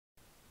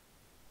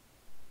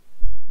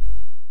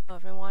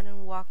Everyone,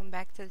 and welcome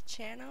back to the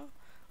channel.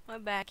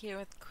 I'm back here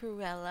with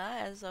Cruella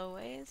as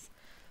always.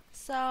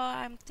 So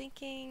I'm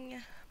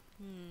thinking,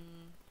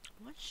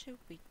 what should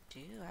we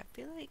do? I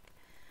feel like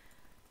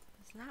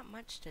there's not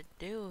much to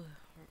do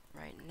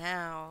right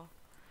now.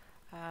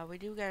 We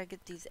do gotta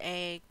get these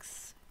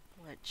eggs,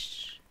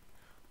 which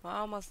we're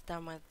almost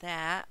done with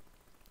that.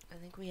 I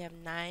think we have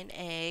 9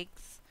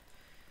 eggs.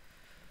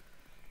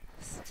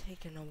 It's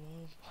taking a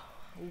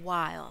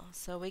while.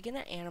 So we get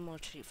an animal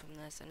treat from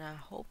this, and I'm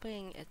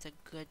hoping it's a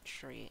good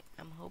treat.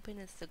 I'm hoping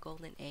it's the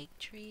golden egg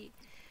treat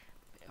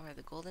or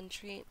the golden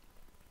treat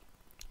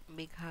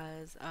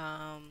because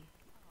I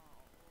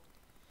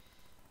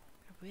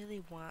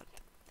really want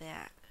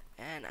that.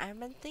 And I've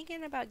been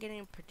thinking about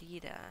getting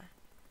Perdita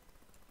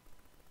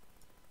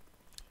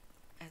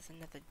as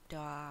another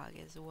dog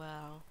as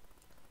well.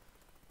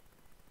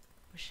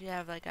 We should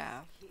have like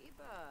a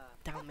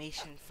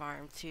Dalmatian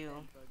farm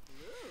too.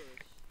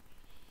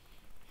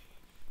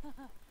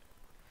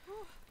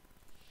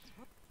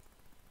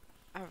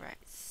 Alright,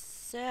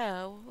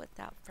 so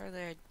without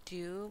further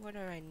ado, what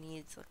do our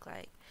needs look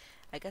like?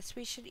 I guess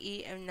we should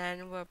eat, and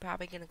then we're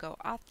probably gonna go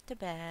off to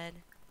bed.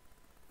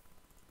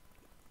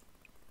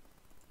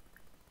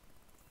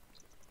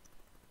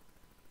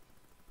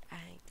 I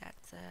think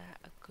that's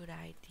a good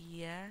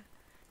idea.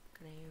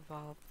 Gonna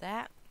evolve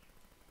that.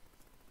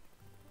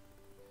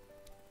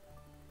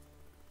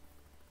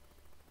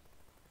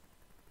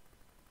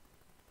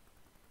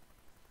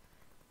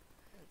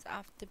 It's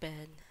off to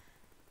bed.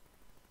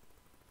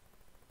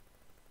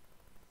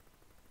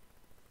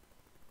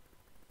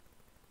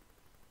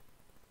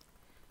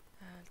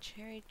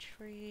 Cherry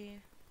tree.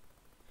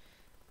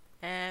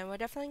 And we're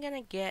definitely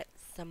gonna get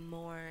some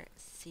more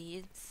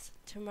seeds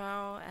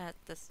tomorrow at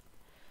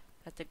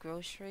the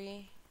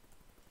grocery,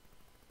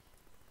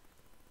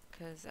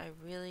 because I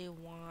really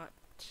want,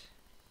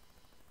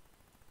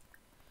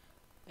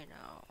 you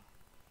know,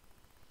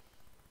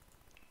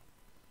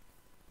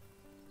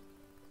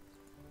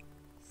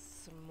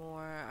 some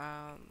more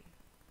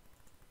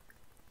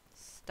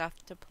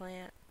stuff to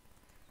plant.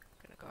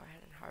 I'm gonna go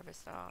ahead and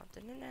harvest all.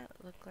 Didn't that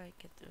look like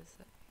it was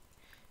a,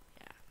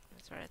 yeah,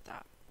 that's what I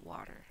thought.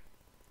 Water.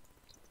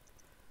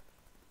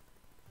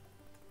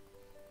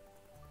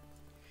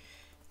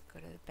 Go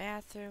to the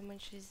bathroom when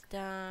she's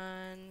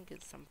done.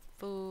 Get some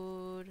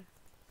food.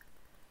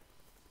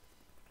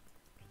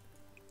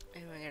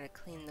 And we're gonna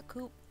clean the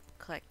coop.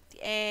 Collect the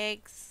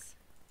eggs.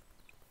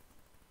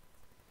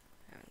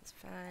 That's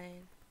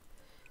fine.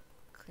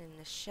 Clean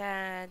the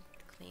shed.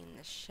 Clean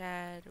the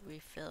shed.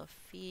 Refill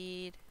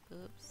feed.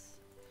 Oops.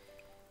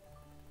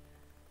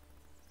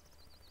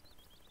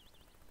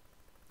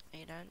 Are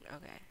you done?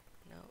 Okay.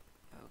 Nope.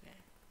 Okay.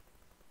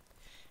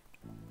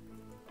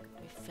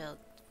 Refill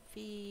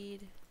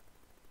feed.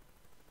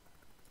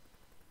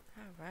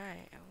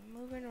 Alright. We're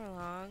moving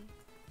along.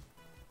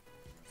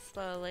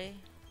 Slowly.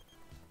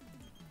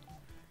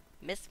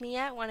 Miss me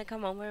yet? Want to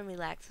come over and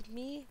relax with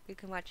me? You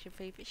can watch your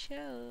favorite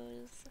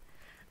shows.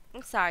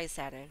 I'm sorry,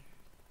 Saturn.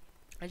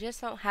 I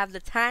just don't have the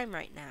time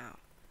right now.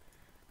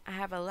 I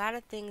have a lot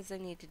of things I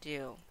need to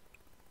do.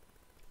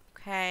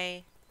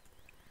 Okay?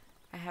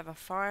 I have a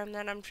farm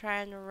that I'm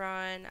trying to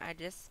run. I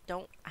just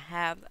don't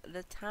have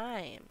the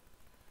time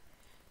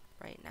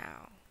right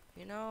now.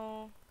 You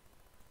know?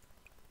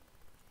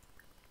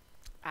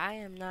 I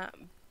am not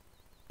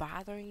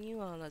bothering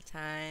you all the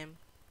time.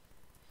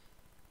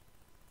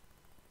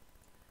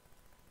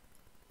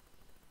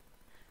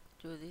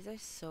 Dude, these are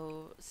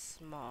so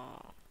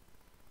small.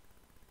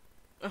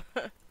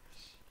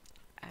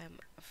 I'm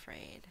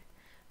afraid.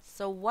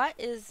 So what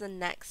is the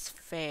next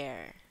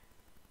fair?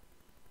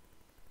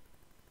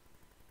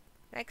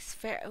 Next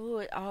fair.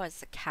 Ooh, oh,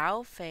 it's a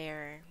cow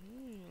fair.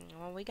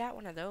 Well, we got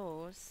one of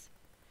those.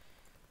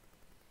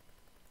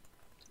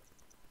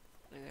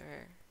 With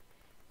her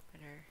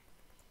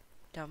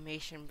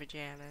Dalmatian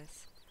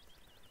pajamas.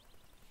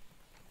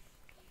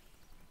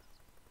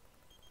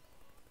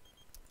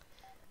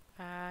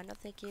 No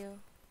thank you.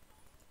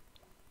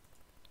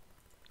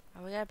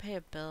 Oh, we gotta pay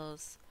our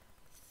bills.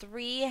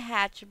 3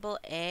 hatchable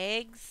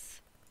eggs?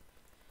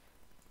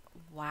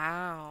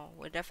 Wow.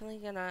 We're definitely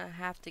gonna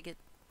have to get,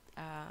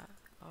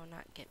 oh,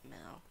 not get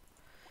mail.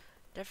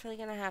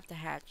 Definitely gonna have to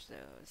hatch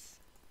those.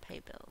 Pay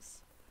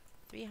bills.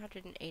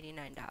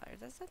 $389.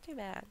 That's not too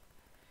bad.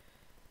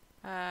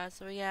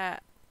 So we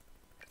got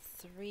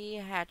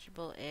 3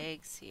 hatchable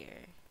eggs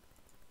here.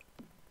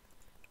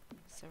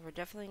 So we're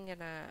definitely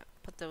gonna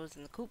put those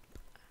in the coop.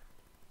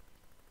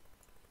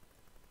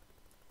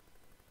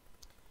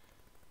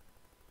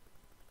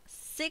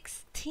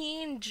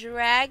 16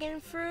 dragon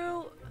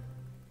fruit?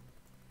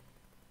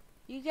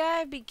 You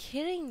gotta be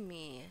kidding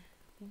me.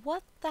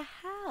 What the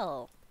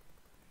hell?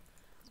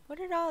 Where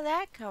did all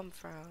that come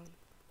from?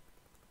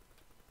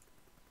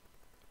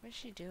 What's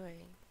she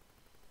doing?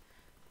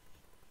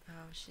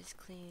 Oh, she's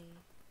cleaning.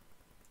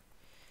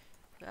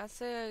 We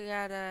also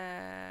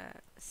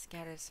gotta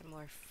scatter some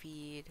more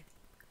feed.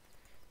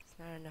 It's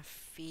not enough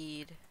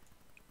feed.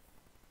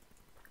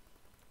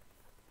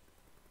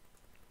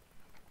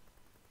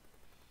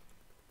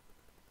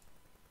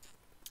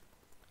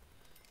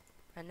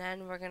 And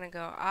then we're gonna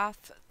go off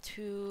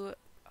to,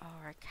 oh,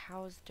 our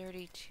cow's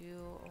dirty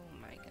too. Oh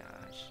my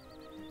gosh.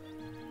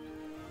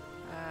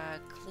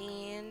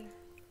 Clean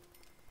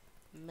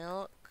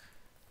milk.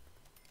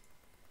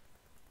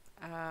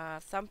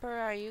 Thumper,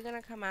 are you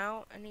gonna come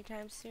out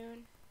anytime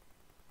soon?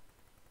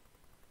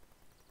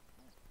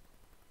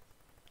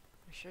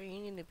 I'm sure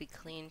you need to be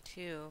clean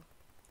too.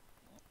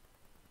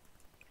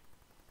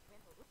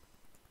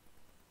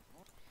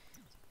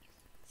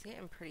 It's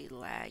getting pretty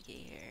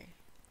laggy here.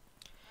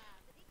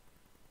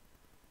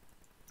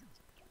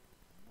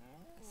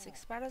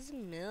 6 bottles of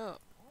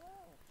milk.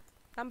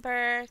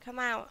 Thumper, come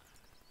out.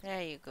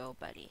 There you go,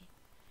 buddy.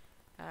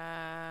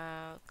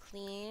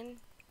 Clean.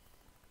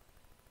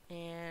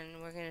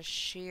 And we're gonna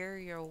shear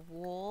your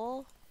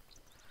wool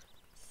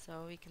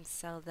so we can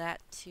sell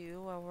that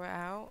too while we're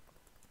out.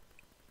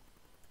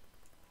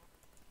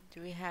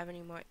 Do we have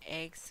any more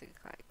eggs to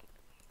collect?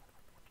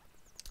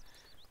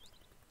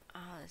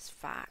 Oh, this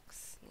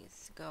fox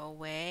needs to go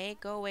away.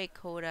 Go away,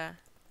 Coda.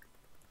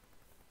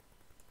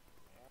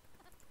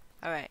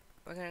 Alright,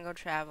 we're gonna go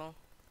travel.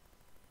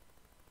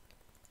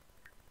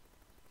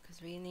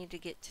 Because we need to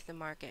get to the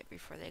market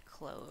before they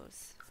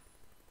close.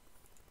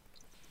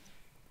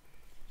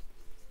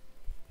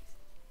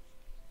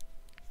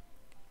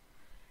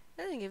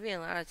 It doesn't give me a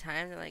lot of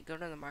time to like go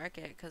to the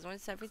market, because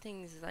once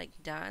everything's like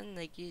done,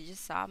 like you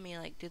just saw me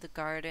like do the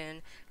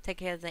garden, take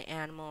care of the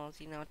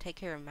animals, you know, take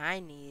care of my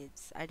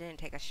needs. I didn't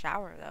take a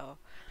shower though,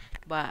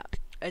 but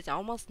it's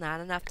almost not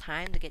enough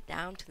time to get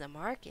down to the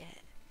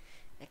market.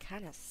 It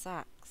kind of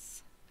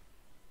sucks.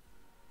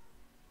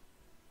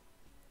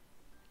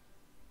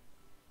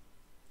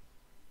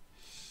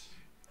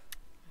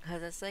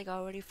 Because it's like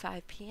already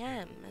 5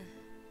 p.m.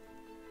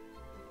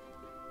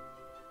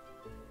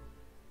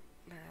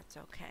 But that's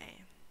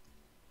okay.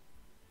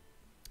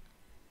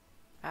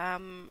 I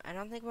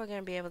don't think we're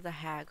gonna be able to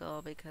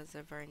haggle because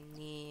of our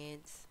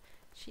needs.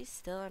 She's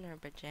still in her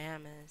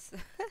pajamas.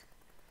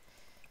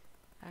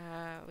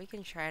 We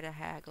can try to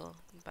haggle,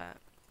 but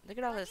look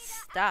at all this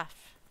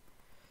stuff.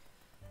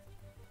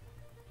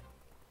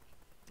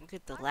 Look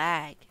at the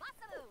lag.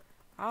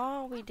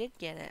 Oh, we did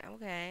get it.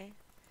 Okay.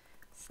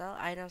 Sell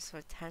items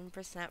for 10%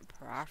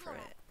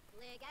 profit.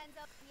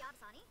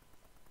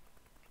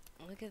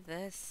 Look at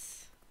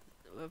this.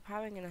 We're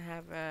probably gonna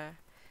have a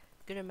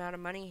good amount of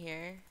money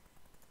here,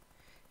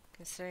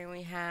 considering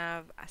we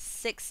have a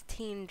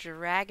 16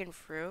 dragon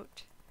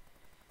fruit.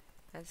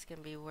 That's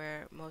gonna be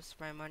where most of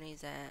my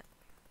money's at.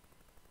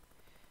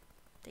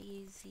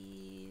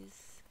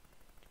 Daisies.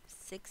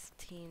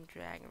 16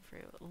 dragon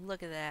fruit.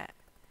 Look at that.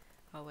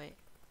 Oh wait.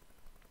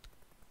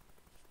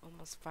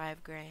 Almost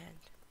 5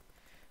 grand.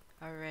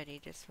 Already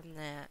just from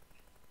that.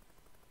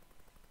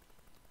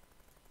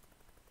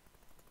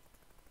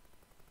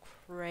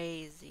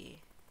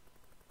 Crazy.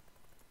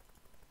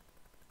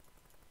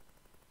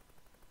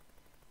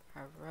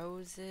 Our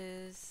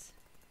roses.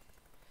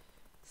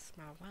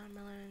 Small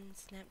watermelon,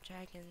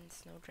 snapdragon,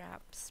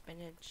 snowdrop,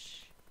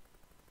 spinach.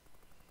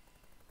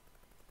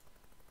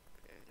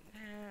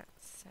 That,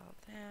 sell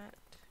that.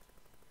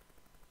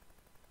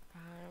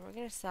 We're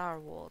gonna sell our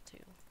wool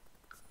too.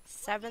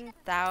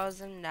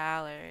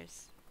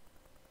 $7,000.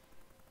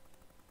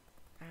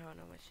 I don't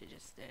know what she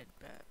just did,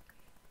 but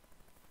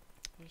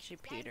she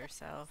peed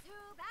herself.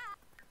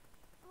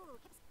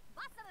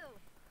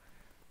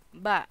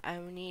 But I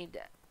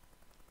need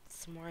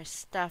some more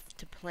stuff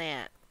to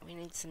plant. We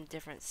need some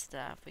different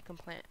stuff. We can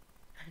plant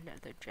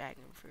another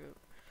dragon fruit.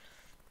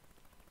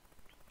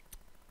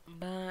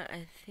 But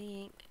I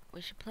think we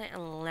should plant a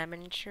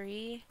lemon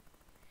tree.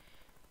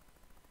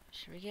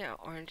 Should we get an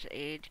orange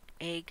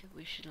egg?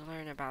 We should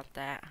learn about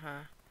that,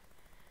 huh?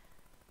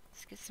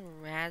 Let's get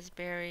some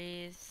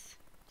raspberries.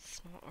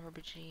 Small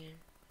aubergine.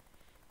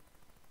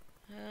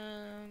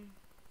 Don't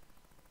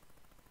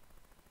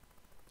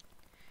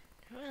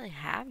really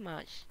have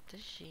much,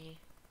 does she?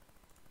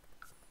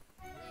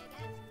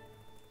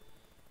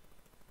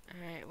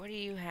 Alright, what do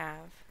you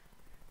have?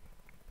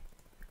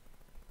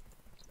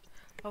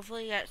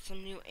 Hopefully you got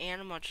some new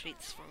animal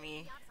treats for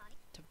me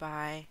to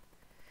buy.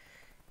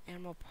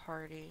 Animal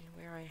party.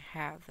 We already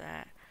have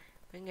that.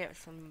 We can get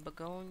some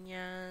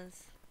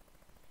begonias.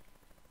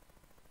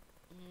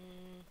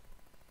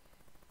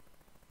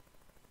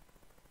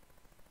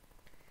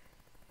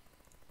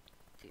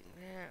 Do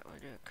that. We'll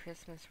do a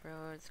Christmas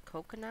rose.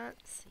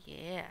 Coconuts.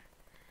 Yeah.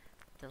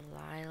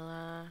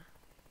 Delilah.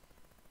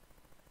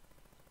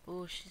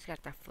 Ooh, she's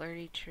got the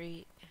flirty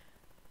treat.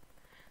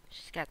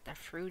 She's got the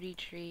fruity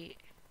treat.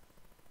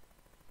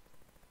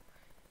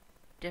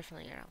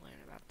 Definitely gotta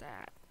learn about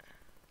that.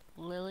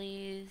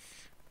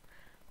 Lilies.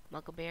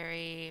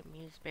 Muckleberry.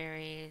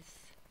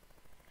 Mooseberries.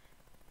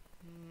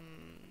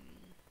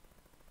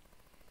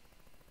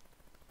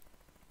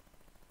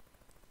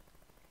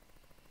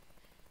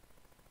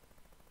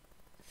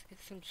 Let's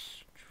get some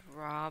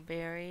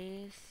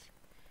strawberries.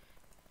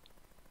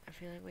 I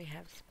feel like we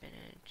have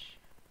spinach.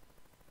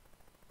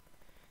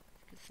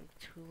 Let's get some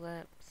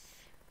tulips.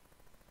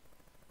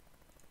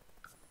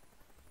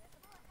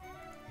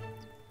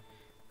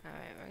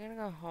 Alright, we're gonna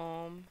go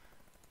home.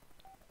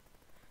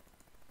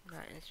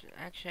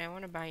 Actually, I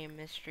want to buy a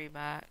mystery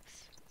box.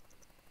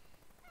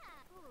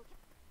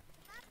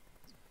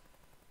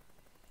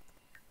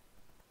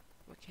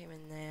 What came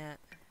in that?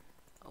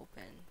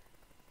 Open.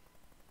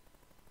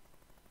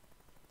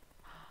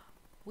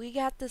 We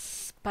got the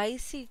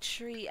spicy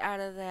treat out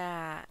of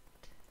that.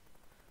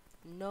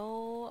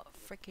 No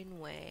freaking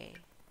way.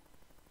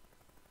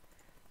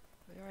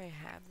 We already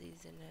have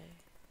these in there.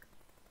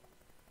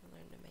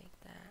 Learn to make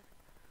that.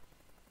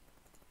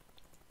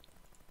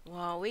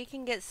 Well, we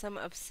can get some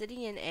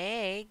obsidian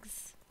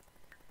eggs.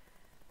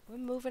 We're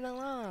moving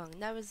along.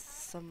 That was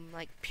some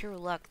like pure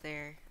luck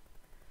there.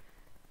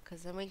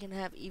 Cause then we can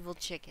have evil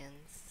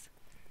chickens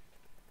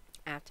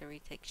after we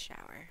take a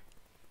shower.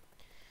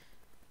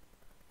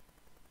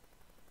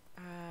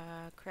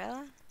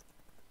 Cruella?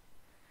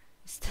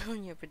 You're still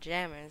in your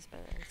pajamas, but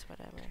it's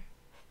whatever.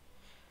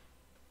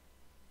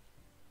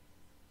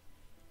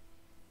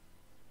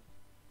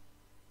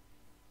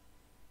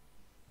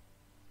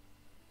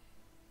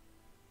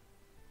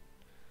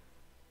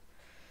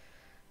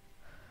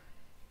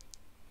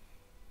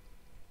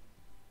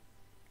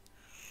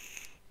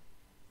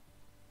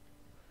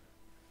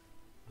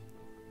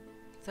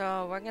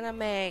 So we're gonna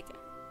make,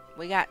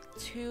 we got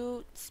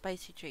 2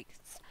 spicy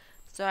treats.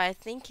 So I'm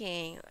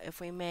thinking if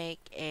we make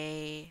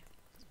a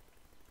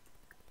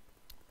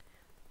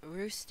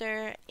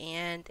rooster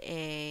and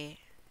a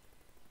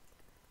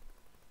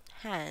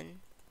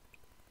hen.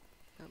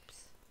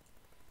 Oops.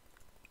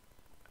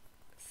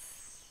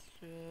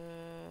 So,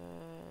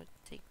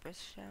 take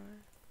breath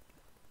shower.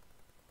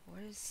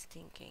 What is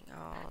stinking?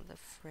 Oh, the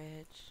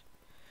fridge.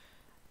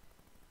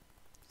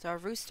 So a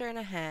rooster and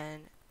a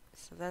hen.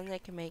 So then they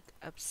can make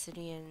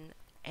obsidian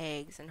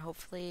eggs, and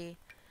hopefully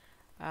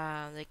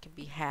they can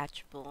be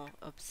hatchable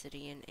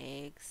obsidian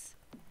eggs.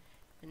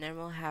 And then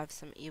we'll have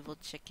some evil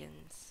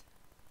chickens.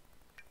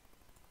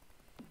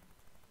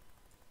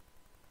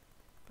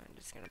 I'm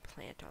just gonna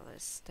plant all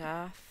this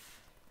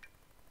stuff.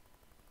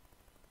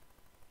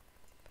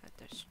 Plant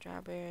their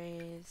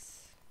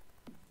strawberries.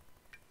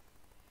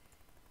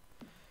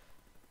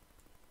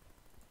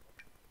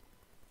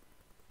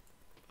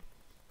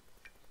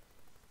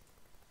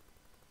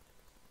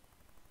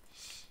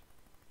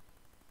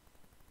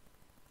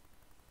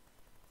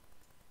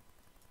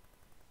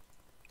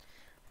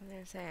 I'm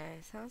gonna say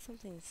I saw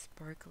something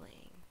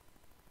sparkling.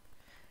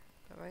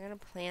 But we're gonna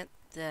plant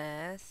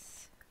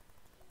this.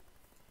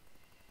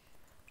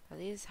 Are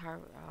these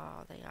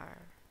oh, they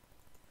are.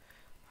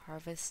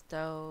 Harvest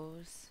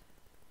those.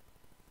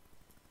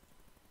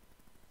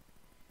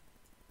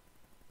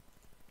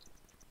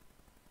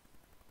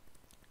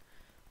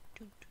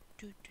 Do,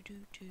 do, do, do,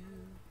 do, do.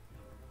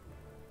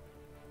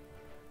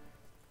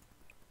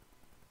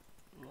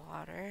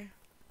 Water.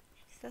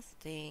 That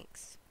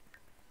stinks.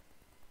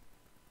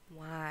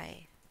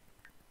 Why?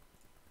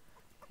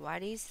 Why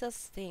do you still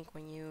stink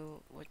when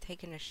you were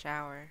taking a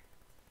shower?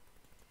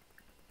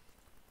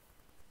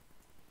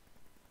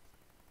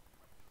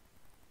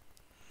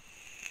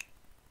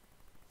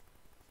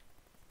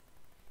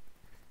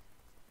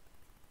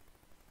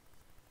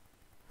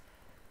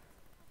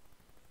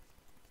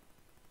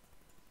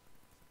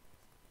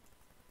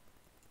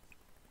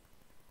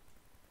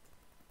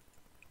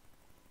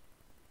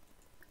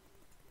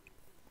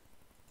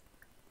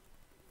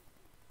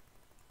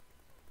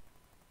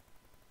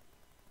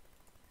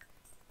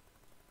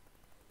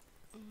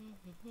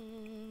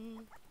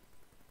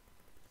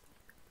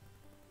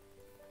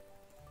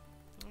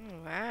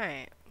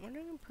 Alright, we're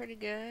doing pretty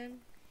good.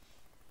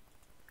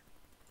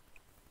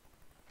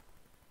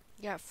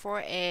 Got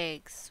 4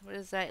 eggs. What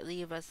does that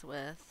leave us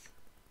with?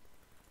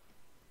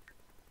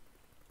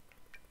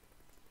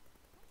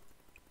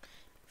 I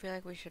feel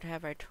like we should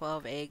have our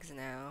 12 eggs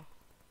now.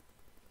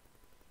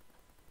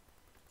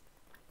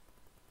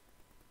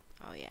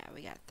 Oh yeah,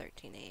 we got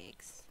 13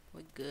 eggs.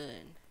 We're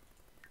good.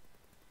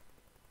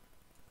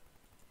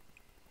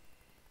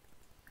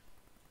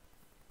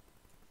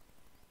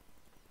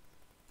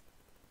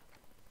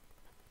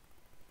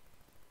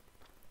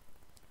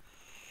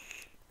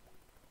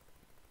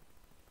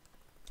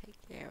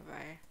 Take care of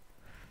our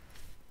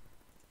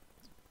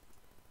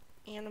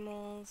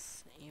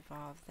animals.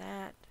 Evolve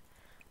that.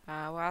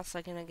 We're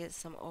also gonna get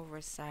some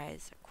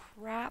oversized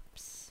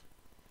crops.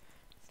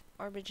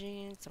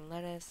 Aubergine, some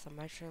lettuce, some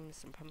mushrooms,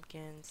 some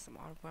pumpkins, some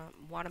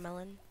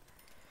watermelon.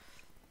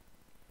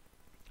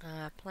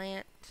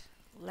 Plant,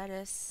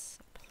 lettuce,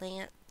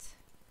 plant,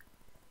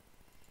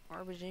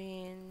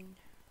 aubergine,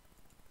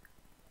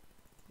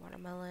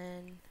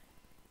 watermelon,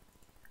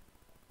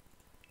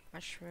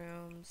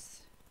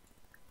 mushrooms,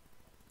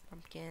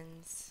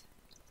 pumpkins,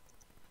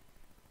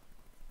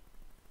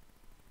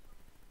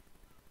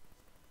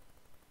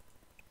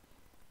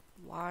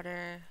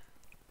 water,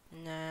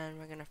 and then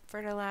we're gonna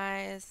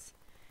fertilize,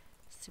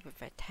 super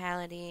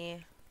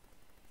vitality,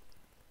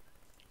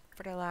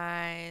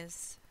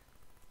 fertilize,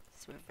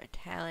 super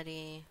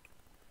vitality,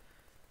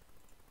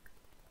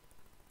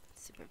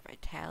 super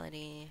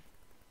vitality,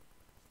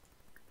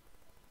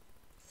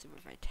 super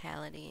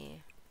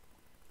vitality,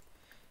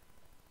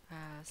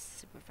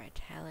 super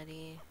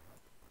vitality.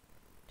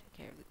 Take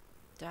care of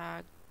the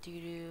dog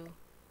doo-doo.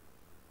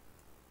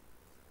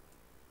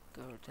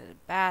 Go to the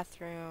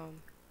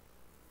bathroom.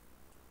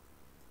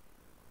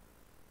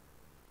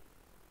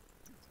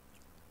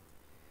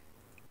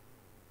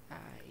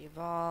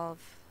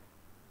 Evolve.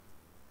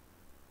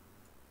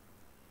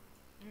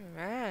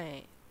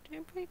 Alright.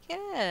 Doing pretty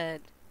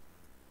good.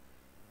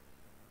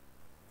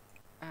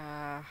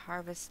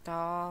 Harvest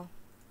doll.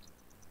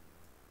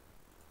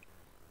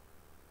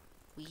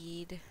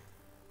 Weed.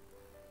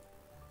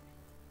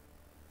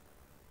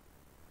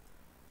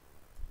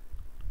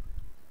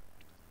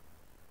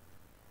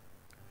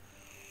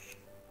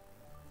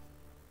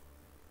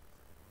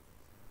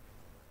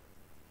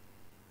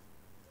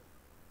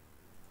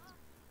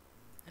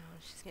 Oh,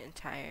 she's getting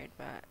tired,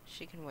 but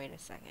she can wait a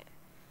second.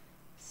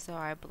 So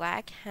our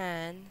black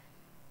hen.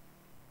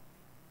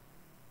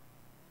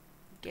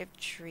 Give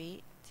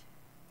treat.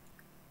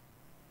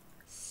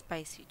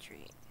 Spicy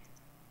treat.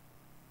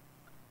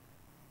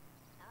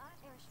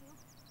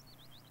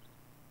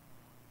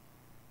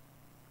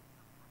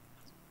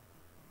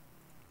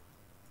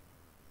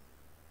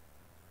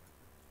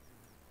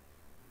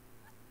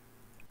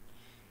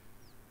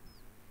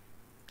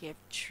 Give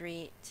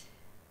treat.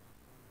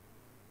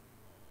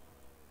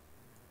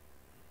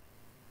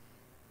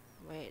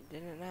 Wait,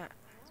 did it not?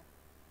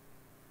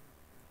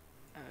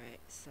 Alright,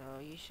 so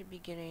you should be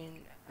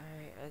getting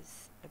an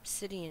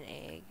obsidian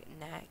egg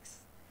next.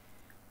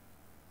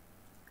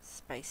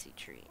 Spicy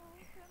treat.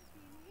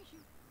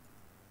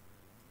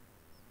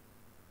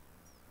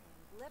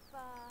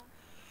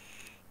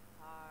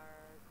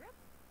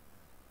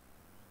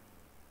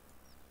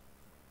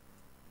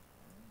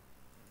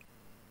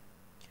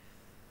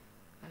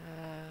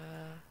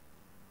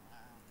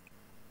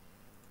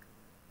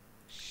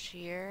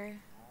 Shear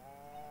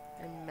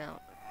and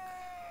milk.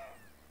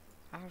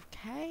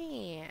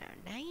 Okay,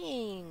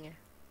 dang.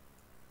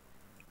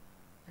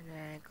 And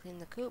then clean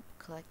the coop,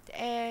 collect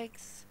the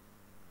eggs.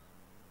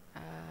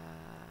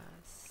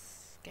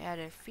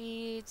 Scatter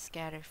feed,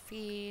 scatter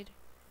feed.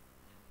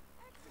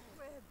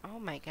 Oh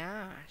my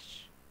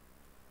gosh.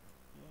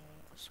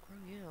 Well, screw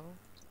you.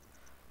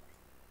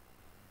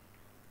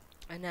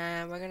 And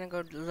then we're gonna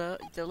go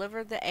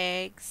deliver the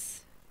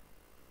eggs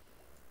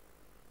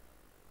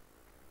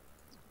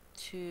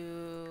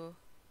to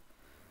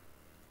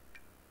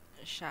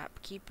the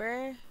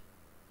shopkeeper.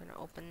 We're gonna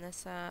open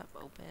this up,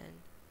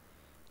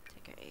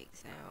 take our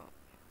eggs out.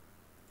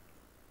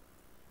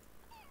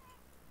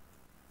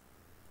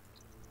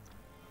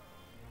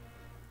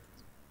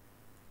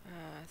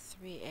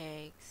 3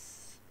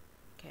 eggs.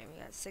 Okay, we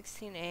got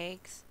 16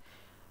 eggs.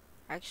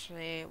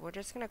 Actually, we're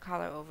just gonna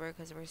call her over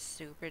because we're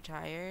super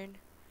tired.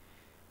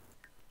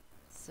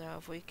 So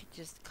if we could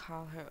just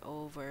call her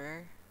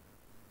over.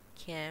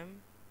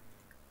 Kim,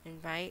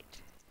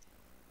 invite.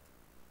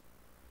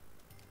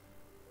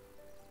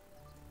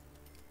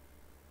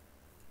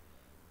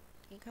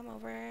 Can you come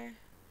over?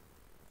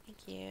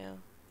 Thank you.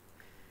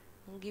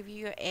 We'll give you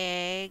your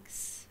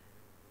eggs.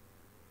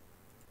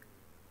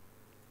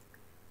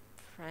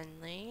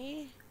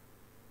 Friendly.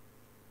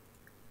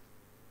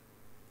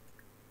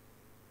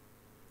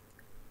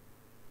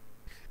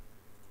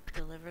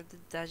 Deliver the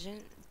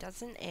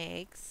dozen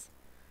eggs.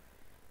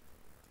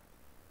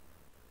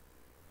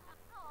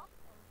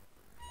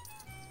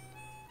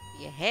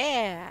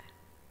 Yeah.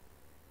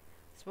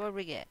 So what did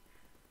we get?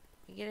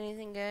 We get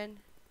anything good?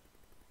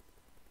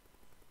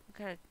 What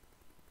kind of?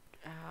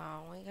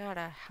 Oh, we got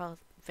a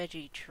health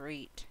veggie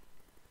treat.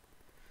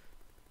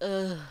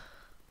 Ugh.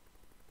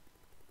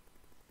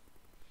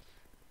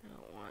 I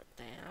don't want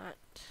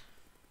that.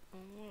 I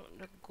want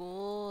the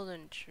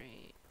golden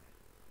treat.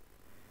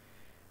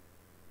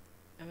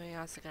 And we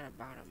also got a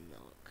bottom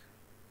milk,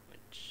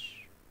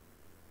 which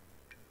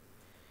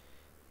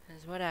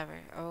is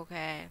whatever.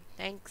 Okay.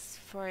 Thanks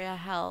for your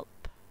help.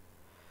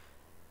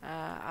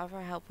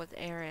 Offer help with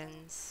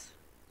errands.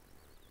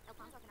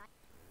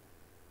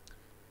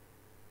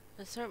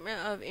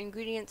 Assortment of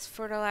ingredients,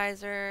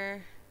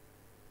 fertilizer,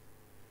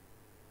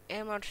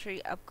 animal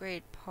tree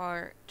upgrade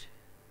part.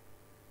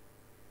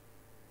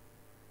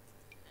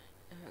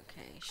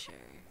 Okay,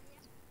 sure.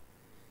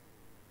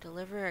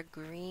 Deliver a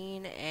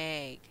green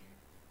egg.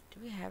 Do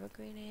we have a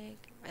green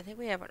egg? I think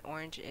we have an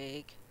orange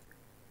egg.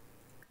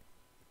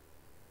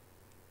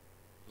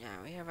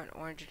 Yeah, we have an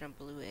orange and a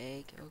blue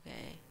egg.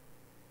 Okay.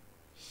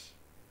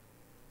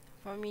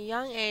 From a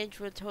young age,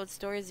 we're told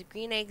stories of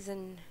green eggs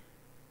and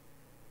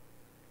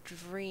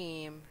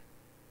dream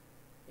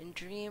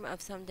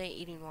of someday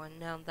eating one.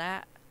 Now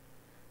that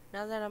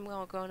I'm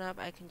all grown up,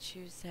 I can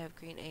choose to have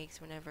green eggs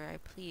whenever I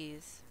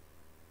please.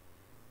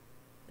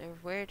 They're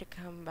rare to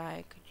come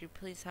by. Could you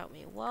please help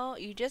me? Well,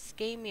 you just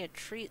gave me a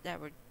treat that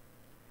would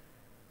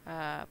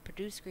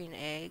produce green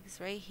eggs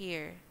right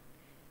here.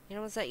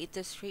 Animals that eat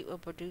this treat will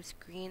produce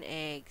green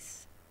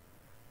eggs.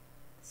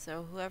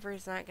 So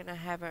whoever's not gonna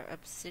have an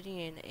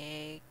obsidian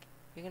egg,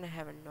 you're gonna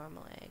have a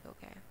normal egg.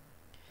 Okay.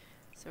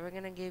 So we're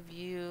gonna give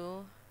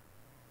you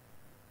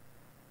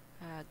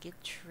good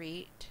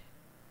treat,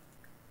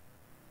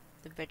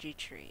 the veggie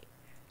treat.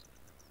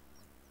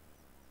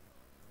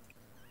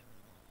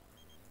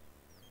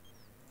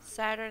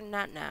 Saturn,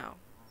 not now.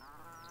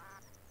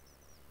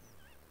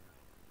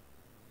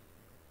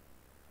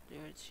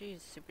 Dude,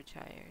 she's super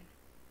tired.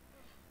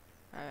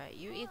 Alright,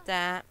 you eat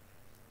that.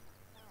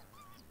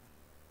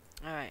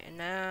 Alright, and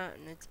now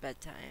it's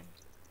bedtime.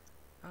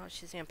 Oh,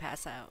 she's gonna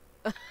pass out.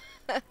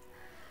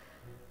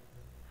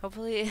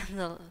 Hopefully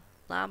the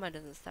llama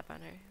doesn't step on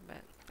her,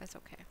 but that's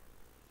okay.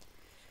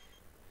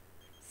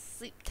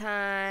 Sleep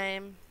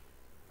time.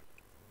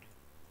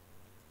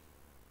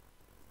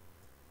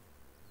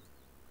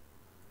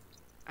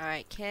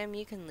 Alright, Kim,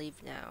 you can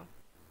leave now.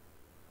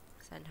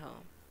 Send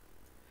home.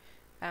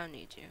 I don't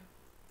need you.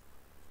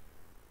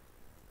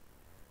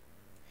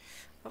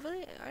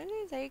 Hopefully, aren't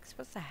these eggs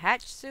supposed to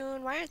hatch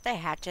soon? Why aren't they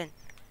hatching?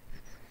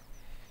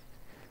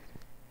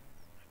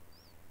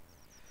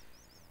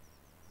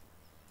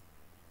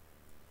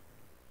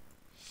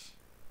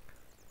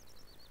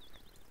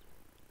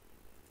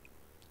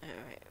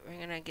 Alright, we're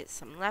gonna get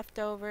some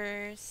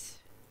leftovers.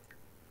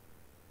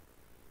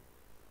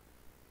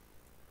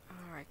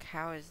 Oh, our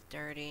cow is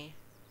dirty.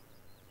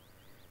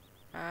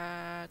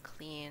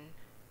 Clean.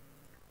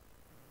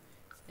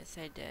 Yes,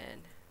 I did.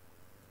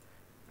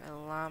 My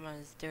llama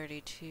is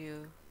dirty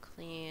too.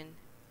 Clean.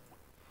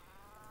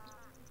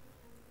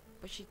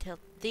 Bushy-tailed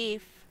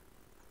thief.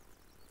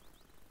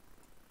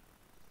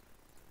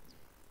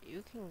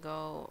 You can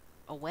go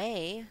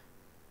away.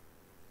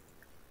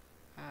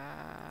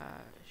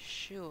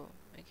 Shoe.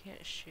 I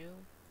can't shoe.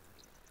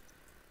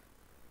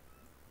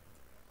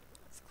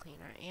 Let's clean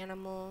our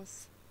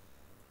animals.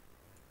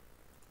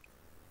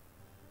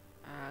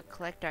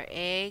 Collect our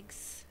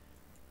eggs.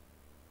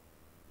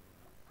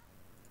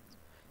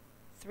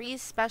 3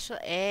 special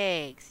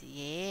eggs.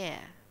 Yeah.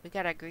 We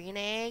got our green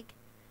egg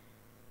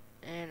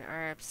and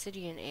our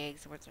obsidian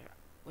eggs,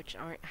 which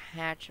aren't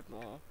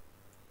hatchable.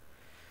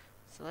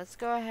 So let's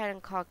go ahead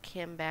and call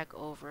Kim back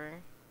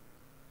over.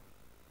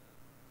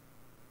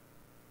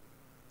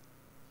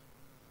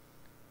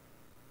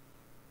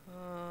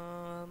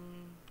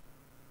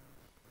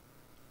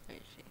 Where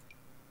is she?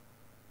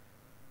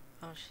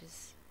 Oh,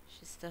 she's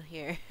still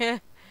here.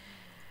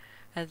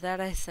 I thought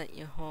I sent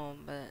you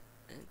home, but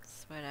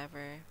it's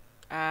whatever.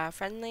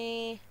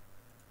 Friendly.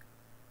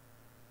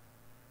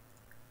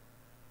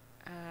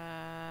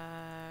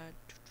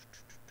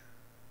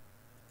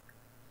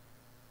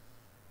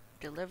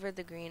 Deliver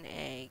the green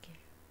egg.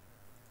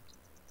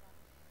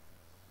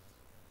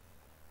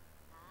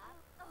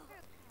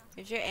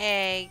 Here's your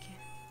egg.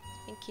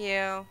 Thank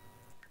you.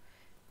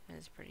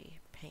 That's pretty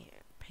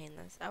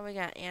painless. Oh, we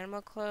got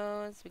animal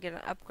clothes. We get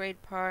an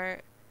upgrade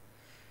part.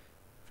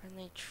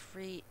 Friendly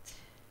treat.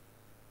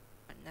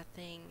 But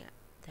nothing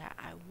that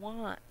I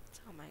want.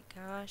 Oh my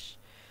gosh.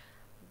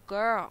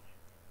 Girl.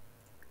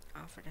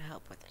 Offer to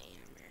help with Amber.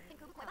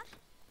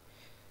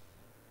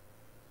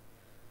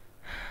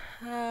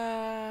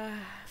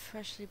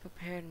 Freshly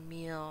prepared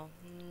meal.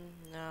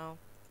 No.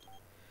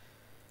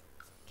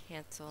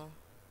 Cancel.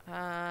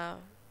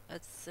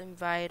 Let's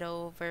invite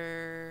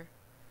over.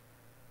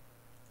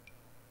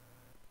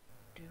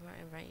 Do I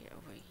invite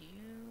over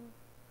you?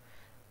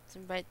 Let's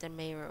invite the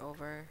mayor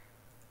over.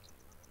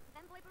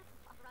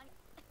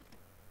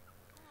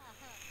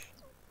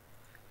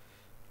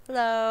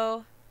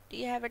 Hello. Do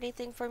you have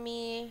anything for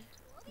me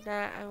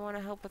that I want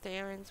to help with the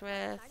errands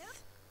with?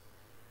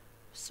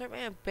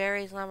 Assortment of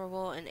berries, llama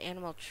wool, and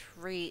animal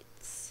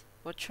treats.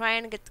 We're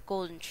trying to get the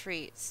golden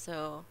treats,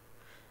 so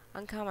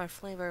uncommon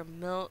flavor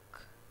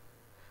milk.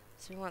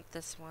 So we want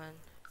this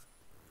one.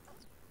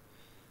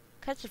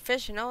 Catch a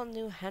fish in old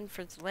New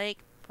Henford's Lake.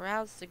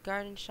 Browse the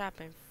garden shop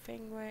in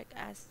Fingwick.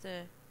 Ask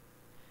the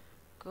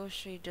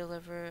grocery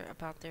deliver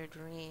about their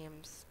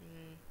dreams.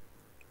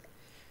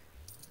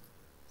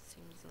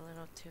 Seems a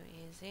little too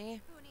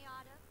easy.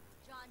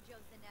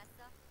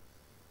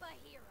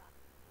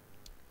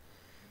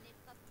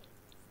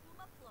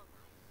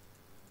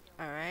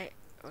 Alright,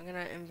 we're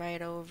gonna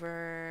invite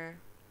over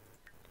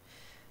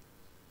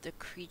the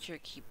creature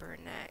keeper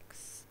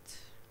next.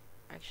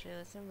 Actually,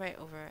 let's invite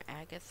over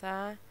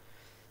Agatha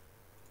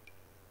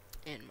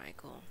and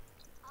Michael.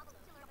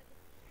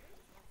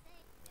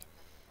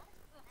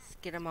 Let's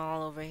get them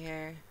all over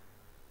here.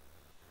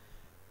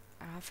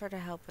 Offer to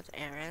help with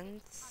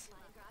errands.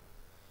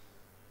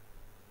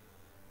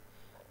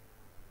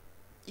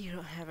 You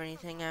don't have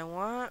anything I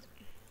want.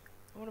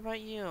 What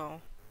about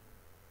you?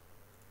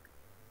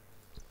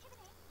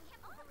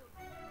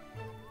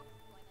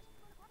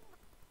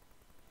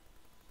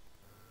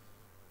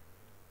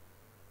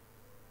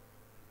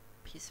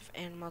 Piece of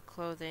animal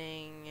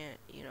clothing.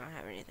 You don't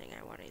have anything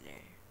I want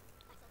either.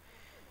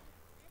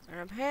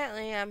 And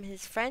apparently I'm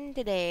his friend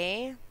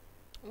today.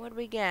 What do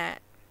we got?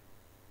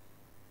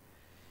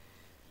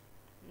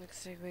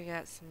 Looks like we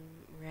got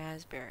some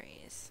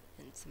raspberries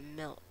and some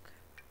milk.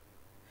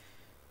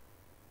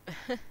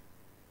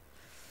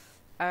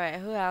 Alright,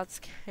 who else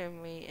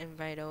can we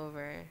invite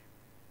over?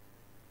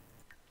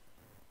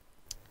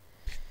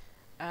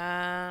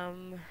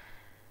 Invite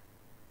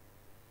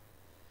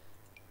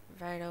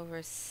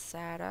over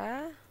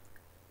Sada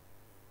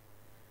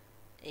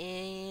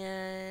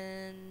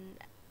and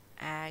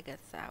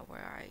Agatha, where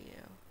are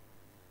you?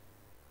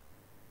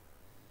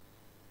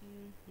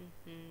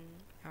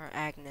 Or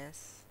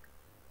Agnes.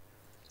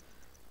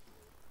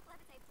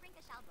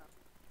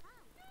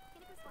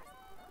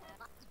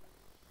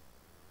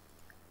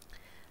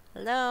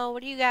 Hello,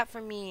 what do you got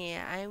for me?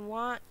 I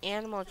want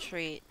animal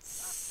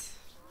treats.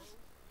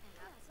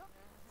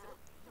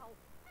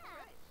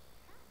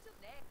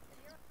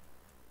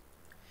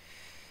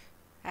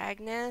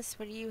 Agnes,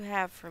 what do you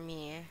have for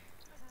me?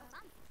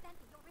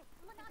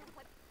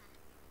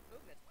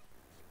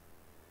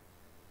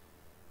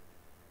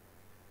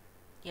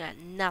 You got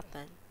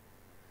nothing.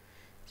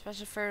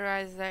 Special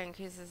fertilizer that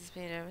increases the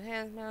speed of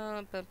hand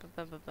mount. Blah, blah,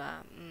 blah, blah, blah.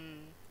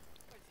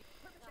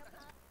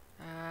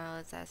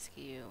 Let's ask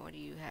you, what do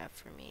you have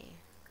for me?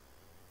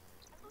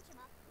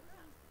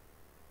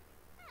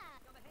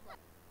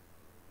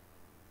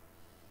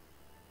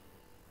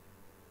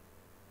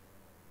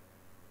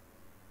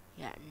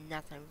 Yeah,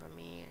 nothing for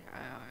me.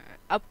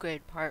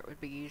 Upgrade part would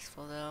be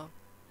useful though.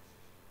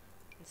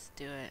 Let's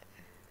do it.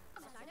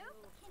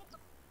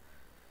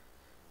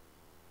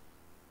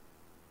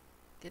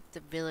 Get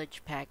the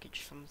village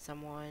package from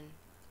someone.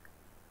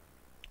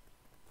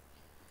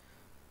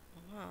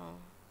 Wow.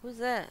 Who's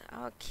that?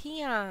 Oh,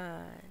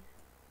 Keon.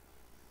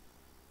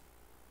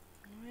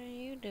 What are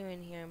you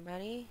doing here,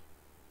 buddy?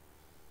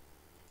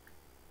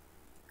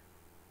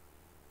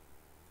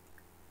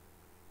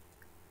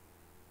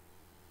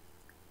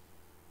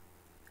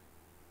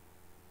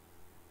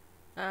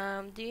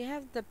 Do you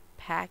have the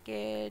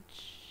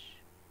package?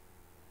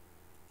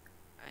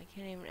 I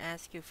can't even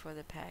ask you for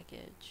the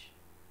package.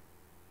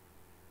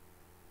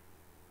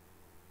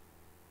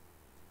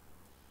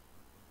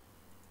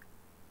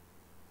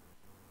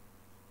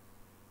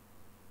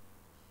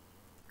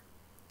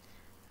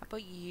 How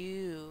about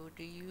you?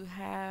 Do you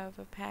have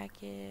a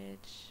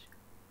package?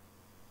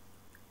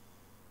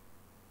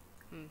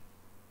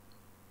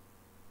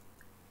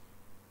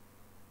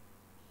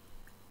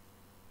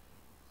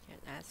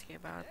 Can't ask you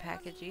about a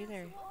package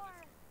either.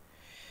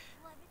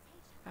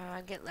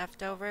 Get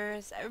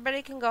leftovers.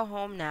 Everybody can go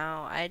home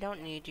now. I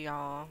don't need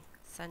y'all.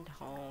 Send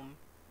home.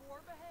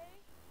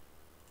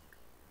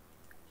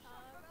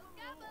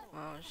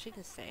 Well, she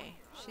can stay.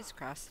 She's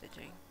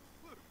cross-stitching.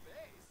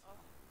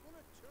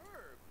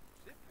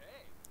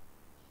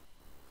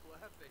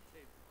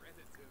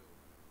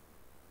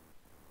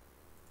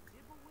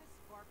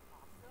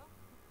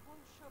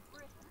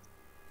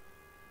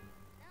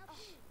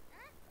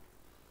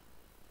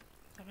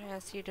 I'm gonna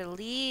ask you to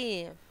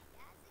leave.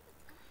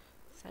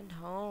 Send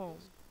home.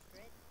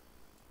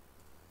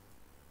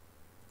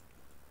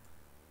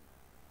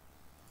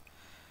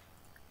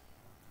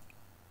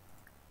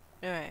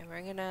 Alright,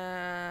 we're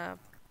gonna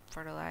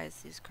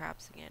fertilize these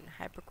crops again.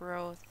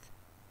 Hypergrowth,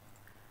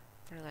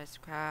 fertilize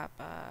crop,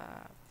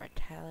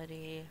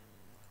 vitality,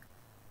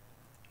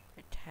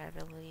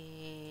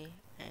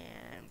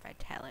 and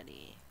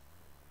vitality.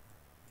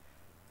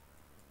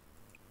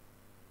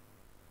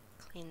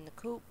 Clean the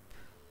coop.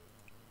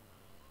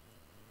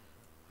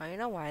 Oh, you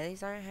know why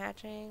these aren't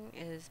hatching?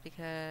 Is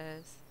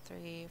because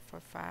 3, 4,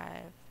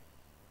 5,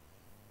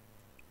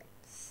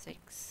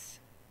 6,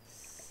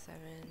 7.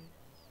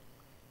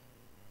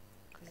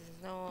 Because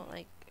there's no,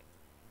 like,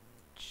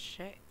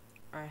 shit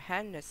or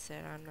hen to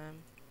sit on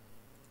them.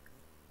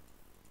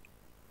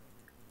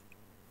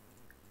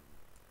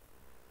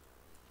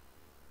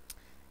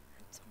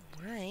 That's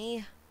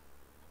why.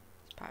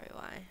 That's probably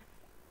why.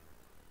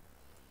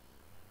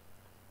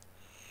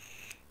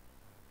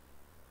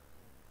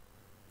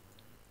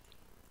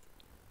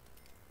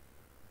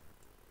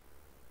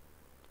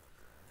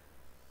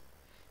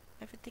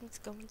 Everything's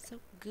going so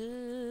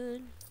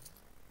good.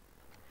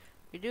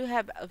 We do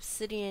have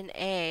obsidian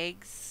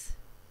eggs.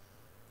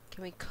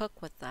 Can we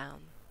cook with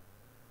them?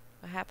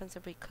 What happens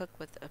if we cook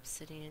with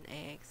obsidian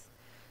eggs?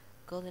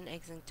 Golden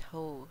eggs and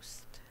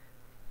toast.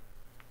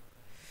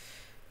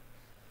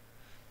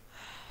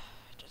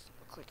 Doesn't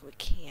look like we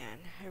can.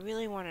 I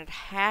really wanted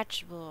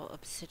hatchable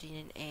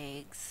obsidian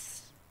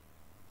eggs,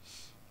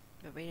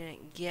 but we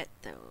didn't get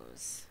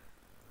those.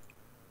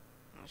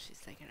 Oh, she's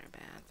taking her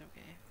bath.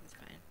 Okay, that's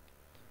fine.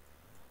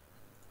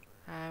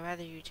 I'd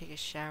rather you take a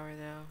shower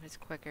though. It's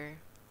quicker.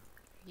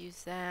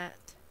 Use that.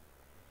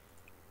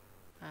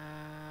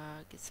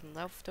 Get some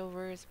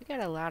leftovers. We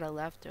got a lot of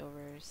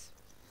leftovers.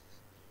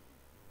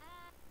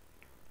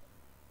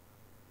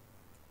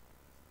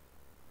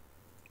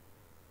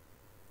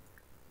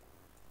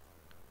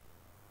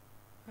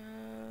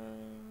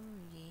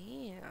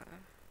 Yeah.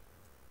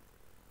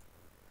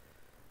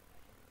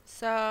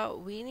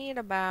 So we need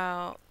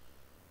about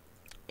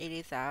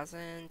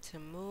 80,000 to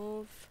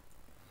move.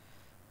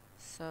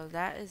 So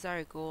that is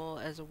our goal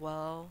as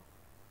well,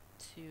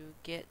 to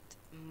get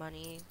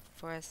money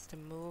for us to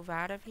move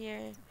out of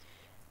here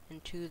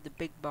into the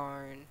big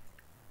barn.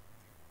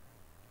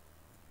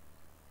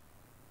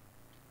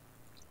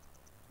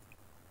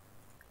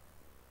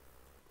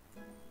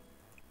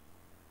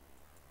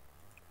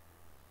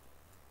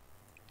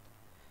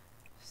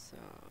 So,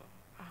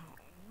 oh,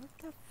 what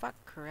the fuck,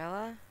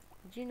 Cruella?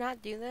 Did you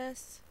not do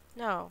this?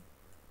 No.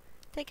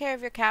 Take care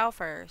of your cow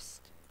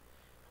first.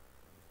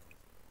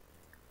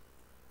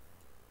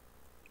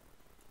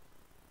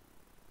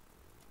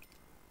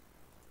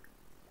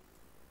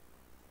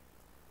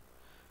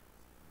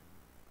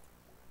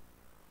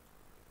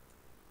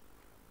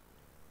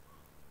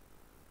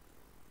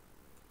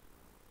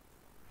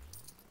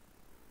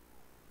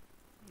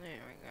 There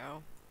we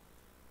go.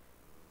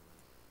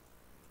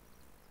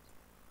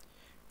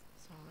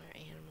 So our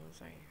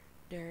animals are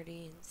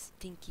dirty and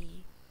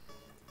stinky.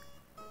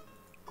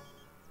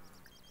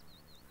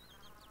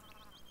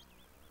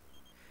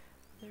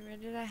 They're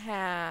ready to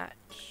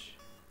hatch.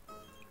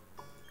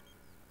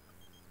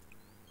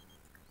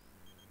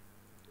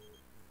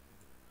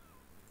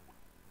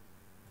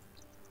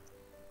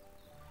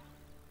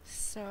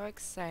 So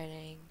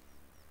exciting.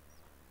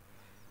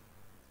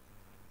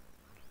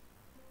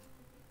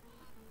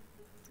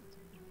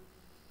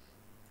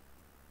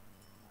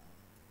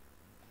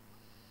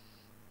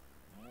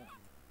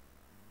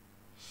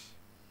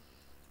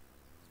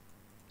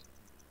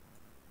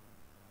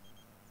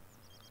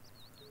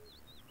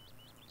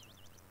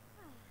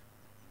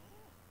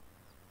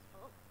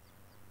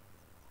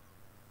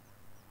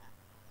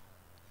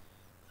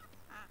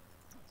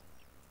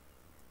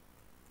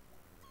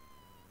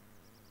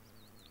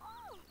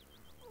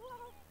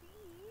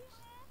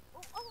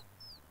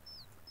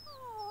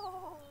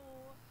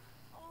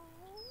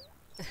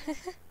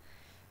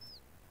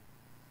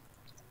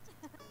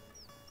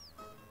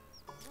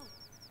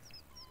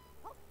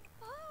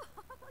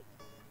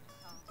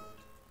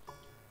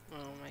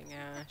 Oh my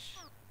gosh.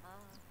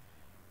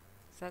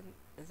 Is that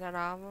is that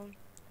all of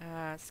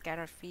them?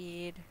 Scatter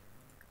feed.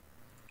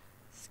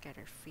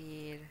 Scatter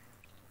feed.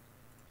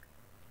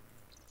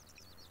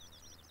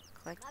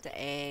 Collect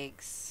the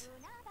eggs.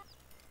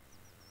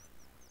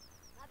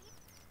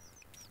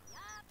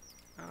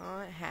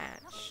 Oh, it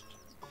hatched.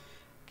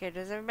 Okay,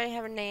 does everybody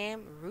have a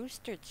name?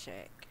 Rooster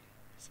Chick.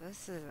 So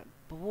this is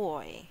a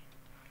boy.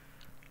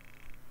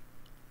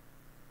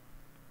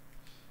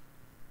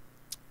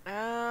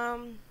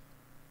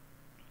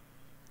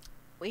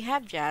 We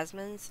have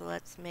Jasmine, so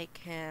let's make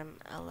him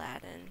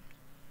Aladdin.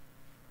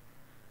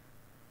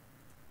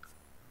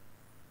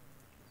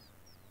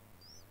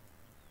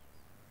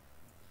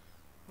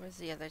 Where's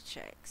the other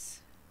chicks?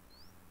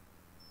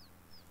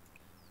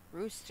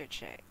 Rooster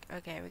Chick.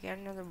 Okay, we got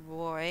another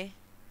boy.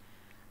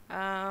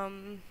 How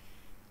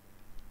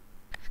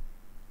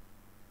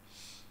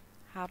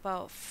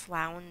about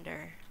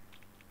Flounder?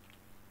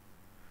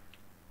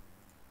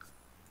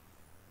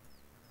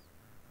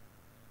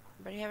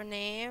 Anybody have a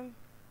name?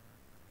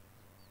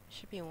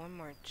 Should be one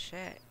more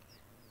chick.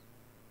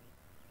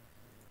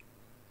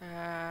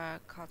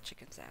 Call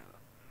chickens out.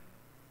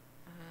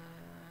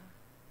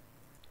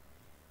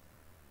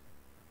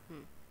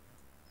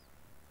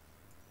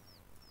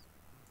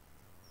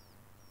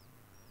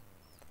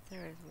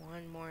 There is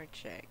one more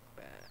chick,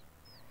 but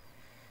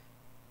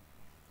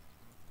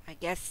I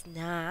guess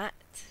not.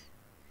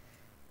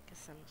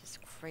 Guess I'm just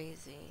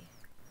crazy.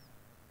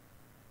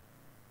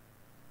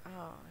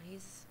 Oh,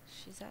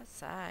 she's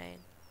outside.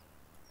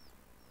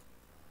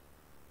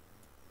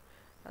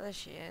 Oh, there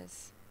she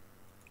is.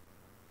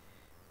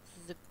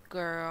 This is a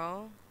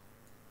girl.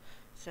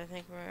 So I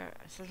think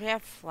since we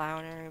have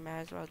Flounder, we might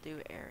as well do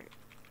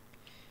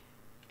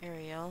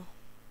Ariel.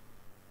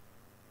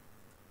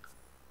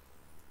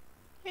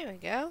 Here we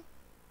go.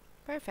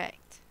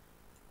 Perfect.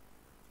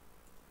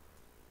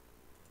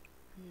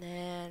 And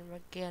then we're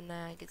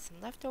gonna get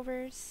some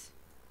leftovers.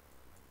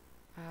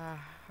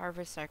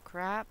 Harvest our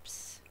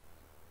crops.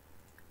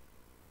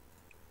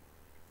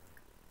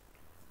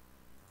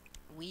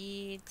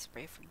 Weed,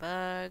 spray for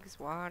bugs,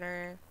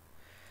 water.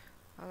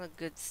 All the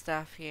good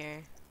stuff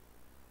here.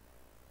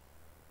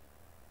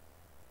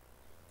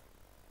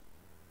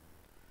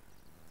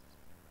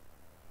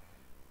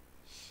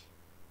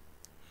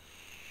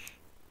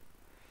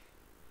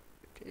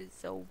 Did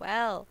so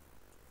well.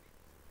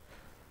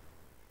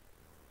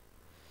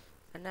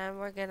 And then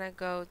we're gonna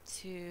go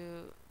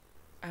to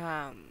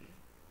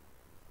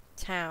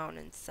town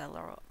and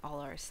sell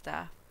all our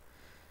stuff.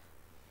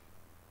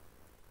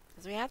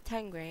 Cause we have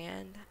 10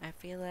 grand. I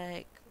feel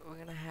like we're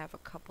gonna have a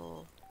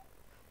couple,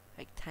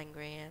 like 10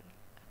 grand.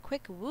 A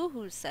quick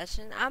woohoo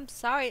session. I'm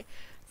sorry,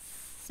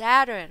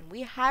 Saturn.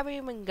 We haven't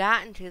even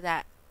gotten to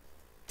that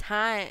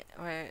time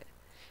or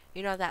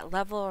that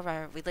level of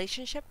our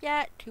relationship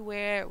yet to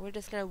where we're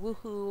just gonna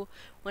woohoo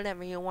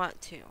whenever you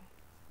want to.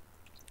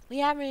 We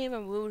haven't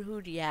even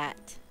woohooed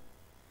yet.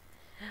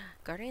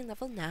 Guardian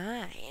level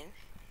 9.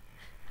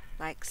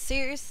 Like,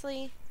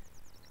 seriously?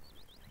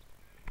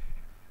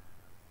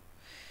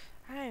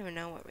 I don't even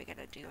know what we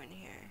gotta do in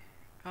here.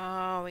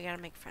 Oh, we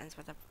gotta make friends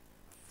with a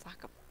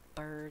flock of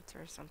birds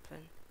or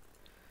something.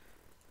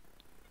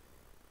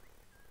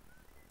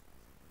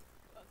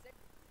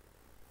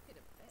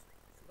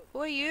 Who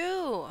are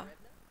you?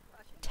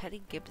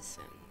 Teddy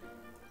Gibson.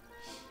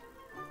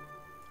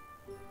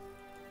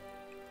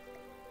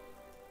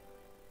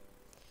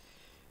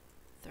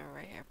 Throw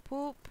right here.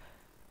 Poop.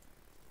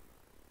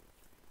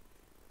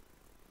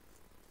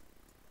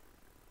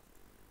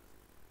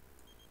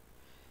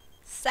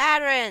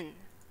 Saturn!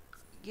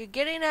 You're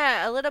getting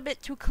a little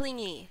bit too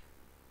clingy.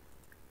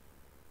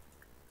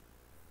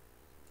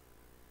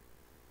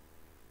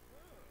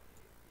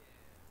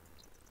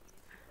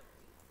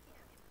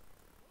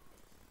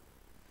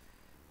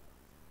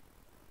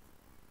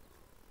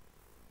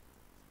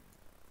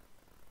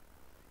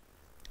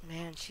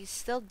 Man, she's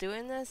still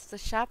doing this? The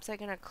shops are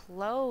gonna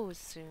close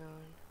soon.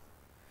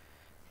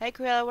 Hey,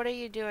 Cruella, what are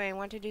you doing?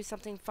 Want to do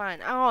something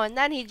fun? Oh, and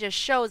then he just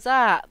shows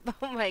up.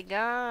 Oh my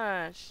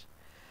gosh.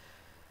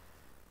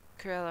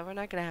 Cruella, we're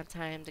not gonna have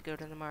time to go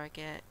to the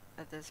market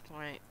at this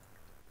point.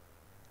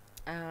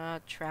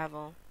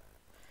 Travel.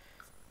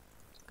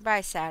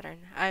 Goodbye, Saturn.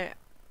 I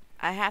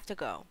have to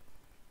go.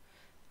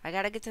 I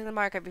gotta get to the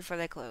market before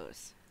they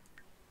close.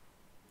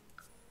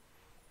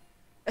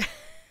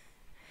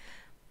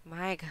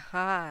 My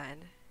God.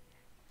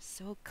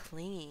 So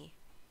clingy.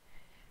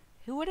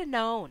 Who would have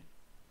known?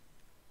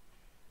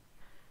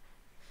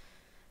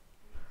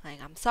 Like,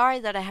 I'm sorry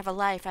that I have a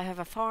life. I have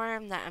a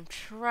farm that I'm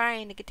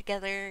trying to get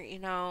together, you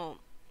know,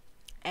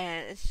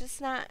 and it's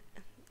not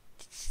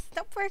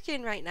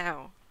working right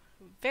now.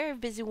 Very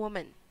busy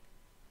woman.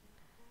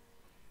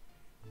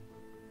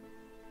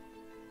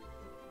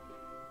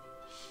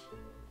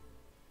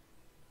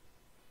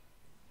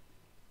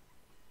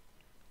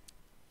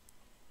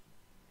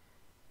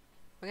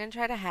 We're gonna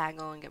try to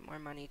haggle and get more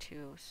money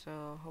too,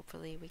 so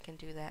hopefully we can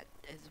do that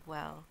as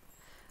well.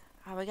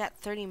 Oh, we got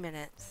 30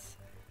 minutes.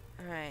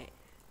 Alright.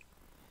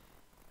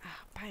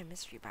 Oh, buy a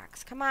mystery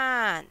box. Come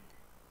on!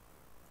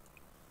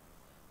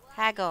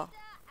 Haggle.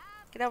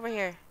 Get over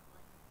here.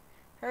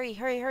 Hurry,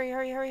 hurry, hurry,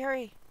 hurry, hurry,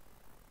 hurry.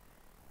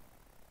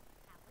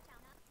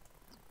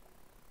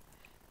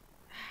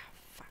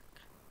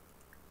 Fuck.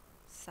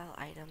 Sell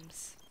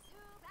items.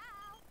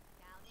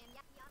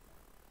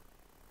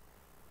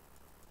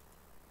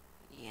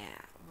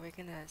 Yeah, we're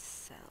gonna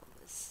sell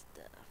this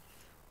stuff.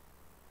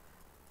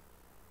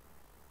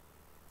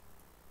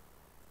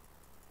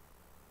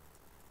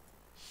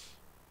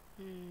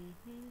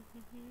 Mm-hmm.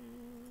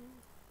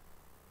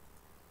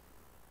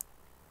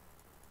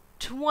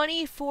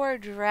 24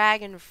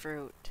 dragon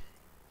fruit.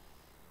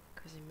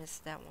 Because we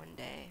missed that one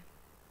day.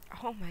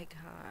 Oh my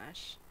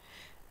gosh.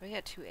 We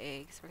got 2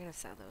 eggs. We're gonna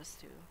sell those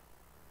too.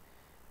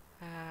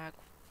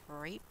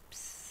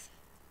 Grapes.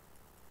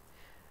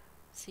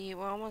 See,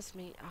 we're almost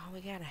made. Oh, we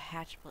got a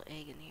hatchable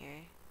egg in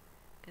here.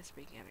 Guess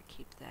we gotta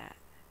keep that.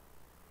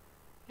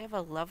 We have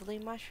a lovely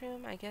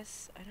mushroom. I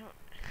guess I don't.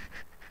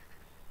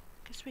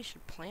 Guess we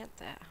should plant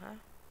that, huh?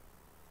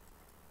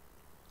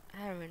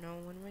 I don't even know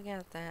when we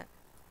got that.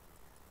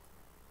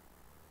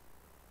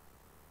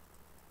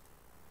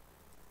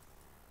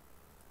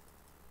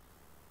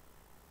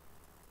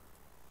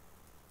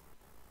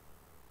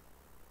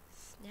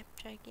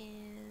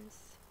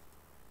 Snapdragons.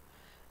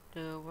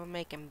 Dude, we're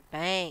making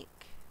bank.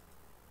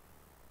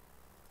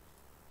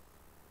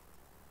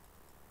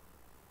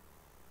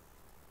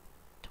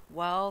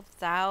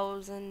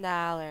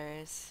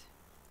 $12,000.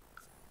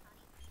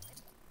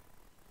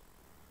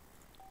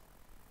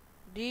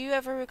 Do you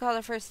ever recall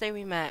the first day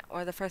we met?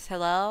 Or the first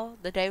hello?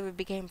 The day we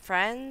became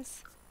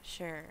friends?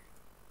 Sure.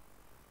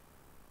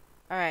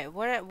 Alright,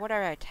 what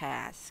are our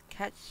tasks?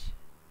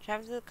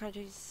 Travel to the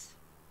countries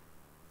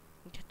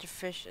and catch a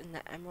fish in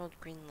the emerald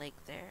green lake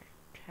there.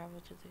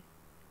 Travel to the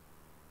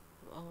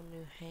old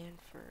New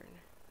Hanford.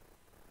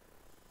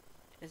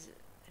 Is it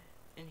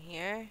in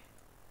here?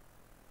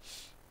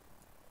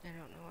 I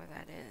don't know where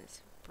that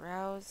is.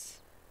 Browse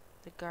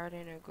the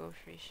garden or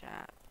grocery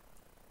shop.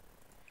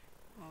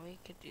 Oh, we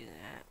could do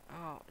that.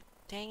 Oh,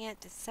 dang it,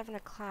 it's 7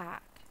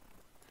 o'clock.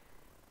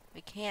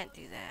 We can't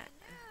do that.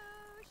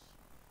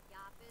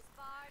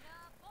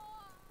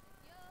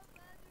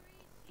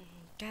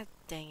 God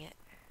dang it.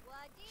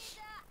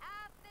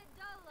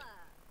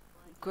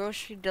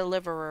 Grocery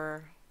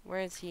deliverer.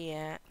 Where is he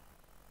at?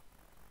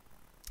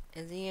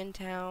 Is he in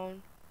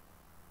town?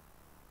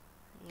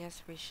 I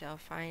guess we shall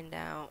find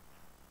out.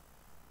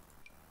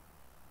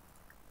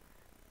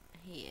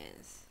 He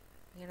is.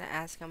 I'm gonna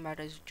ask him about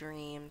his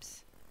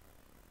dreams.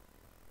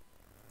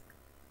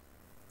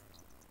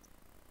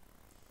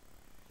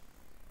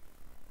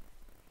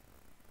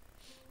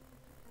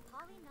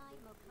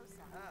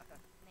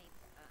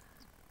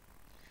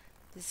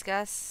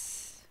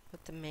 Discuss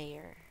with the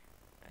mayor.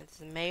 Is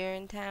the mayor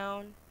in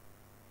town?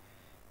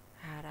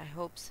 God, I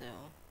hope so.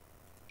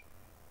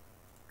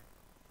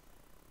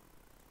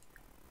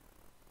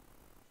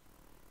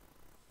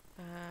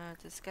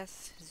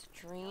 Discuss his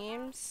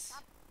dreams.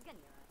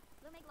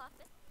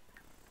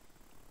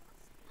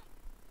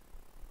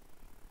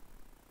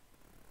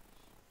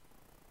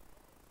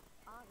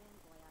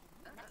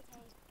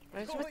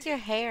 What's with your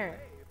hair?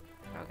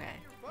 Okay.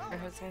 I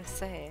was gonna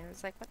say, I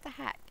was like, what the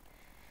heck?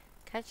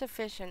 Catch a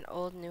fish in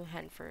Old New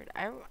Hanford.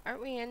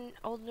 Aren't we in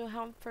Old New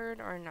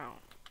Hanford or no?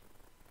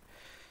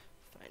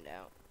 Find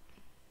out.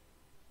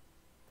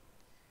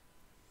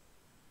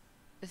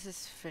 This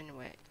is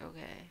Fenwick,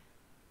 okay.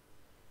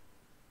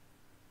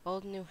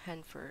 Old New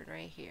Hanford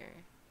right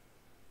here.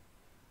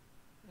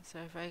 So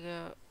if I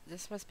go,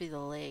 this must be the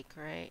lake,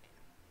 right?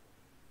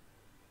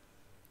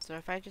 So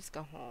if I just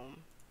go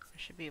home, I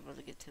should be able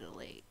to get to the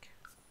lake.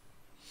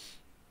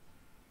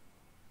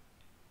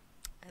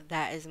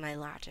 That is my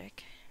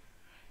logic.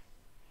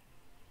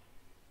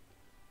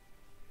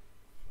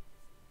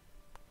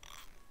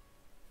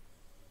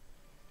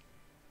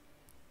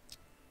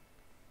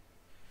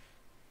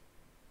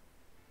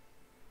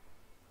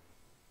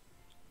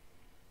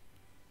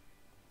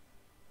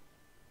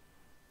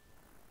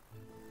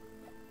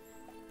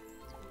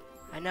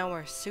 I know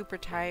we're super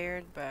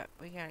tired, but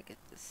we gotta get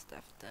this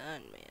stuff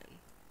done, man.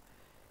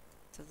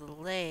 To the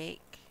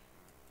lake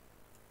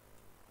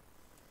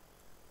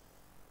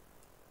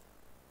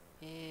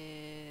is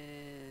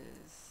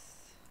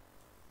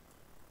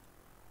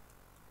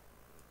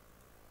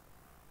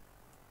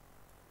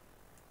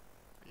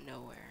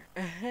nowhere.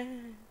 I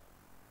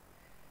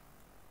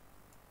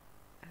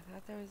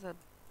thought there was a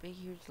big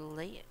huge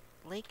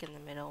lake in the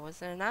middle, was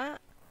there not?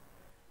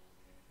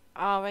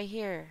 Oh, right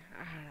here.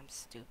 Ah, I'm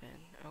stupid.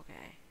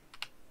 Okay.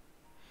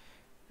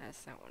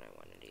 That's not what I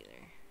wanted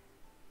either.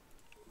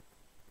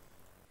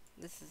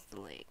 This is the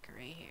lake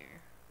right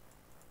here.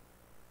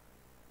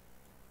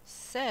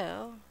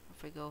 So,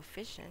 if we go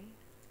fishing,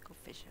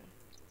 catch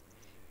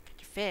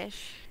your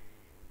fish.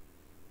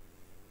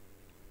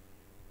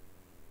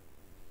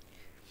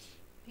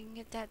 We can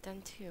get that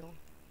done too.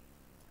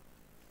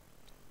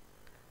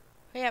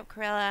 Hurry up,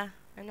 Cruella.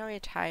 I know you're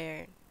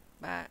tired,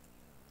 but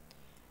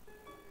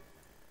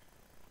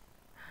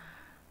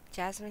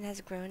Jasmine has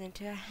grown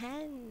into a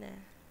hen.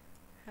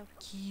 How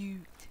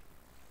cute.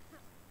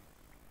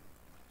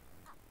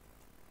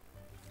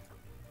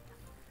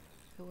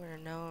 Who would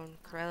have known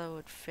Cruella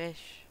would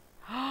fish?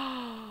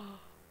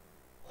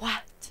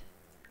 What?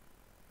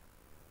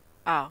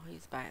 Oh,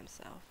 he's by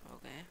himself.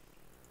 Okay.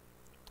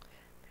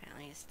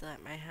 Apparently he's still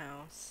at my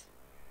house.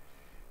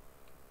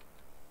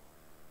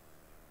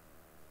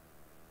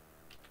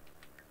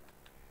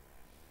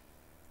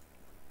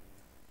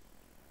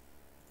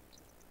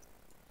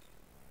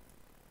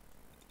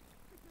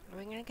 Are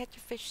we gonna catch a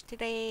fish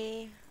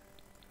today?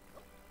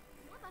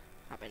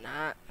 Probably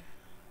not.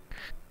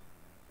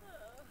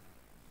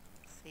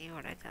 See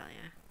what I tell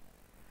you.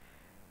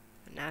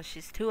 But now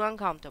she's too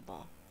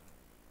uncomfortable.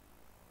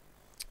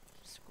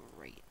 It's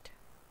great.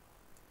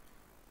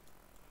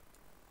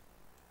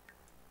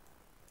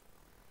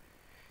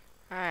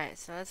 Alright,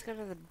 so let's go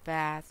to the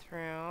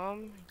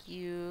bathroom.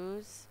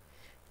 Use.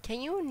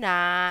 Can you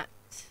not?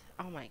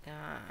 Oh my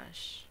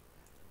gosh.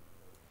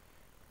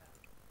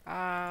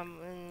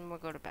 And we'll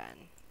go to bed.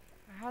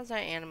 How's our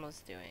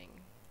animals doing?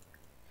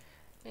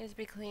 Needs to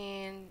be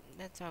clean.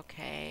 That's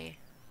okay.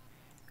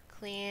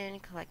 Clean,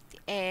 collect the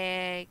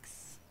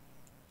eggs.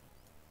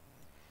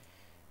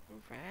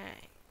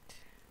 Alright.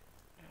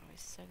 Oh, we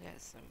still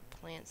got some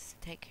plants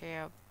to take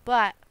care of.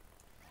 But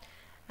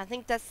I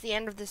think that's the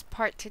end of this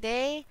part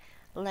today.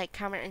 Like,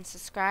 comment, and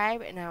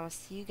subscribe. And I will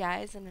see you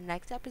guys in the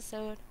next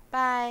episode.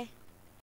 Bye.